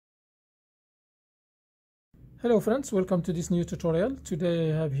Hello friends, welcome to this new tutorial.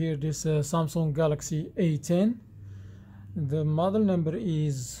 Today I have here this Samsung Galaxy A10. The model number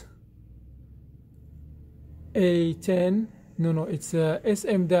is A10, it's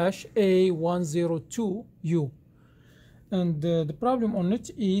SM-A102U. And the problem on it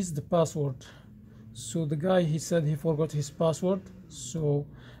is the password. So the guy, he said he forgot his password, so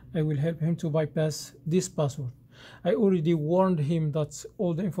I will help him to bypass this password. I already warned him that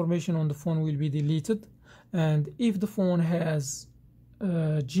all the information on the phone will be deleted, and if the phone has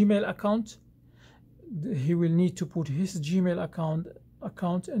a Gmail account, he will need to put his Gmail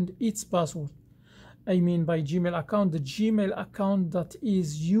account and its password. I mean by Gmail account, the Gmail account that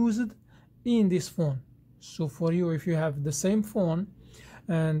is used in this phone. So for you, if you have the same phone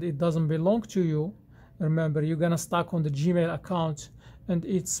and it doesn't belong to you, remember, you're gonna stuck on the Gmail account, and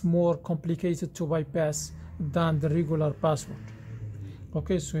it's more complicated to bypass than the regular password.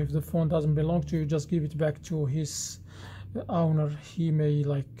 Okay, so if the phone doesn't belong to you, just give it back to his owner. He may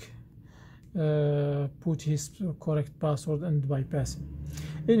put his correct password and bypass it.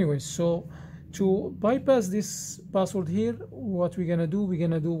 Anyway, so to bypass this password here, what we're gonna do,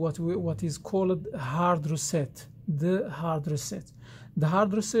 what is called hard reset. The hard reset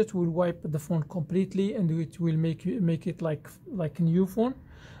will wipe the phone completely, and it will make it like a new phone.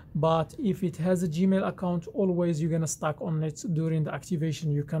 But if it has a Gmail account, always you're gonna stuck on it during the activation.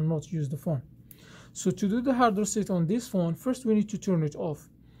 You cannot use the phone. So to do the hard reset on this phone, first we need to turn it off.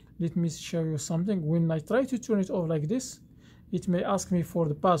 Let me show you something. When I try to turn it off like this, it may ask me for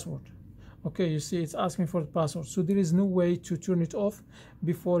the password. Okay, you see it's asking for the password. So there is no way to turn it off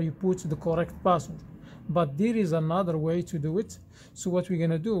before you put the correct password. But there is another way to do it. So what we're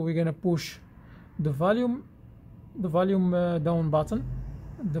gonna do, we're gonna push the volume down button,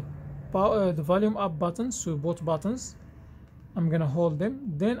 the volume up button, so both buttons. I'm gonna hold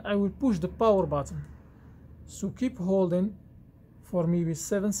them, then I will push the power button. So keep holding for maybe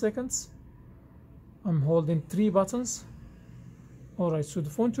 7 seconds. I'm holding 3 buttons. Alright, so the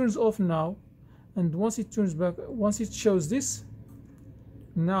phone turns off now, and once it turns back, once it shows this,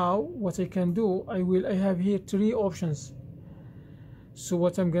 now what I can do, I have here 3 options. So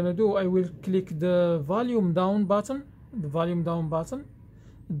what I'm gonna do, I will click the volume down button,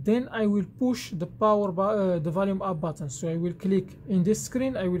 then I will push the the volume up button. So I will click in this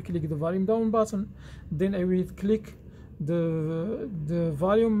screen, I will click the volume down button, then I will click the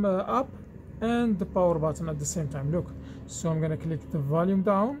volume up and the power button at the same time. Look, so I'm gonna click the volume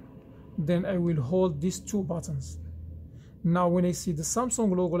down, then I will hold these 2 buttons. Now when I see the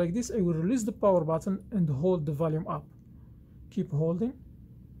Samsung logo like this, I will release the power button and hold the volume up. Keep holding.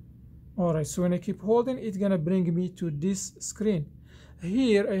 Alright, so when I keep holding, it's gonna bring me to this screen.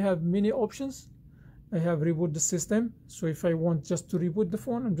 Here I have many options. I have reboot the system. So if I want just to reboot the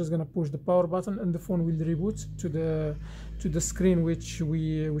phone, I'm just gonna push the power button and the phone will reboot to the screen which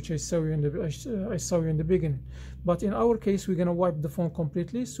I saw you in the beginning. But in our case, we're gonna wipe the phone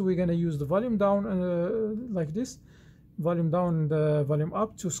completely. So we're gonna use the volume down like this, volume down and the volume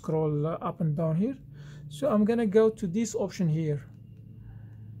up to scroll up and down here. So I'm gonna go to this option here,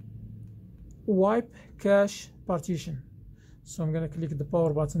 wipe cache partition. So I'm gonna click the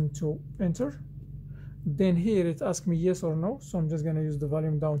power button to enter. Then here it asks me yes or no, so I'm just gonna use the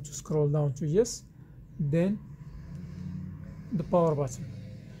volume down to scroll down to yes, then the power button.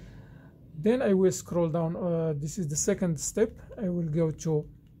 Then I will scroll down, this is the second step. I will go to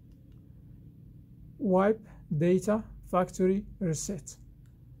wipe data factory reset.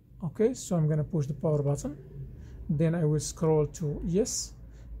 Okay, so I'm gonna push the power button, then I will scroll to yes,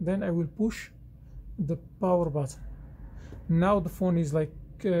 then I will push the power button. Now the phone is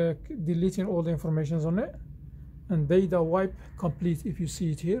deleting all the informations on it, and data wipe complete, if you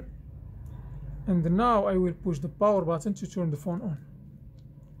see it here. And now I will push the power button to turn the phone on.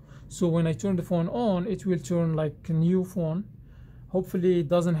 So when I turn the phone on, it will turn like a new phone. Hopefully it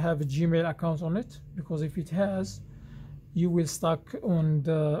doesn't have a Gmail account on it, because if it has, you will stuck on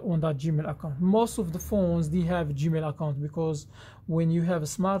that Gmail account. Most of the phones, they have a Gmail account, because when you have a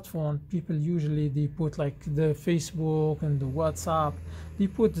smartphone, people usually they put like the Facebook and the WhatsApp, they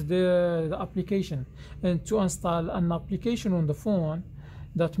put the application. And to install an application on the phone,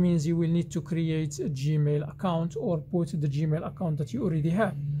 that means you will need to create a Gmail account or put the Gmail account that you already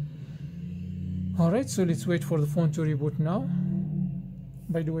have. Alright, so let's wait for the phone to reboot now.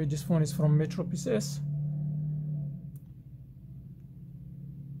 By the way, this phone is from Metro PCS.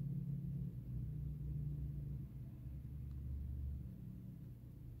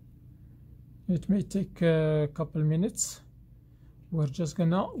 It may take a couple minutes. We're just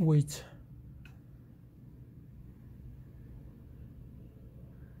gonna wait.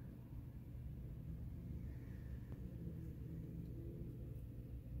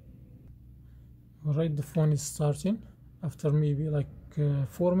 All right, the phone is starting. After maybe like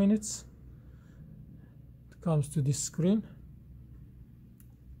 4 minutes, it comes to this screen.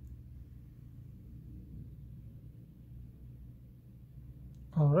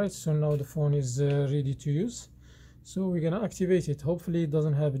 All right, so now the phone is ready to use. So we're gonna activate it. Hopefully it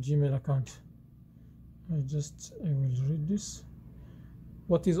doesn't have a Gmail account. I will read this.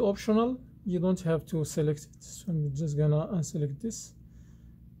 What is optional, you don't have to select it. So I'm just gonna unselect this.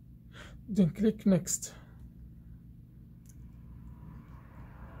 Then click next.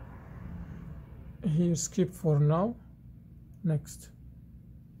 Here skip for now. Next.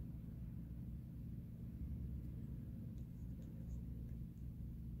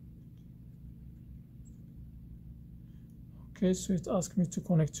 Okay, so it asked me to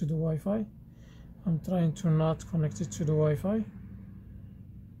connect to the Wi-Fi. I'm trying to not connect it to the Wi-Fi.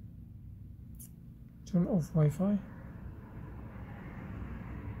 Turn off Wi-Fi.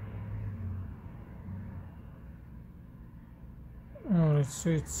 Alright, so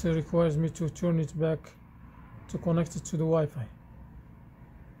it requires me to turn it back to connect it to the Wi-Fi.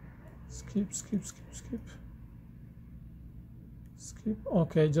 Skip, skip, skip, skip. Skip.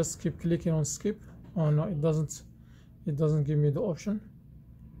 Okay, just keep clicking on skip. Oh no, it doesn't give me the option.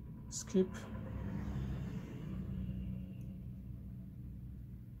 Skip.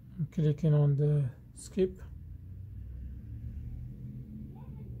 I'm clicking on the skip.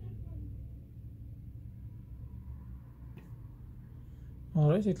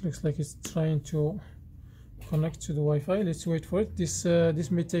 Alright, it looks like it's trying to connect to the Wi-Fi. Let's wait for it.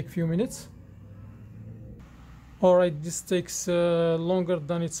 This may take a few minutes. Alright, this takes longer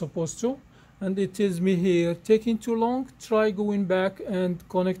than it's supposed to, and it tells me here, taking too long, try going back and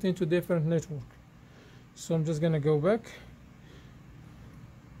connecting to different network. So I'm just gonna go back.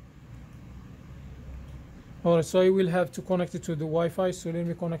 Alright, so I will have to connect it to the Wi-Fi, so let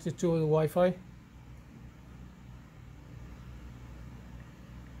me connect it to the Wi-Fi.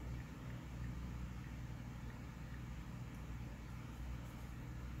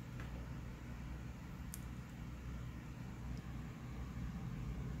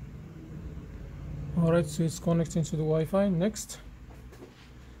 Alright, so it's connecting to the Wi-Fi. Next.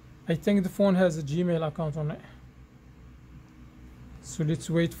 I think the phone has a Gmail account on it. So let's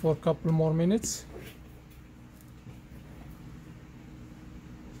wait for a couple more minutes.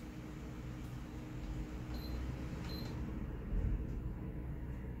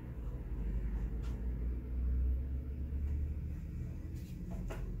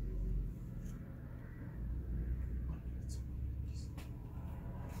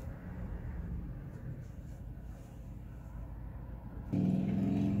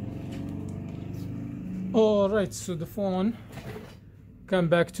 Alright, so the phone came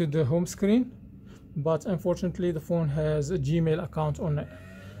back to the home screen, but unfortunately the phone has a Gmail account on it,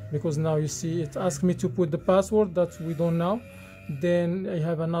 because now you see it asked me to put the password that we don't know. Then I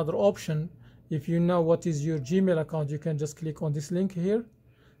have another option. If you know what is your Gmail account, you can just click on this link here.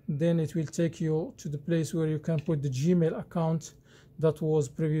 Then it will take you to the place where you can put the Gmail account that was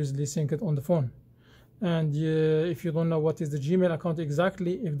previously synced on the phone. And if you don't know what is the Gmail account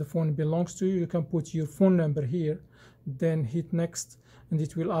exactly, if the phone belongs to you, you can put your phone number here, then hit next, and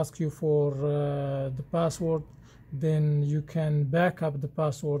it will ask you for the password. Then you can back up the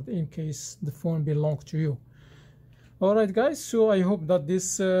password in case the phone belongs to you. Alright guys, so I hope that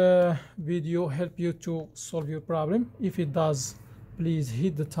this video helped you to solve your problem. If it does, please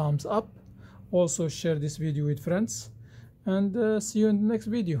hit the thumbs up. Also share this video with friends, and see you in the next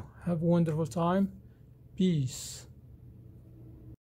video. Have a wonderful time. Peace.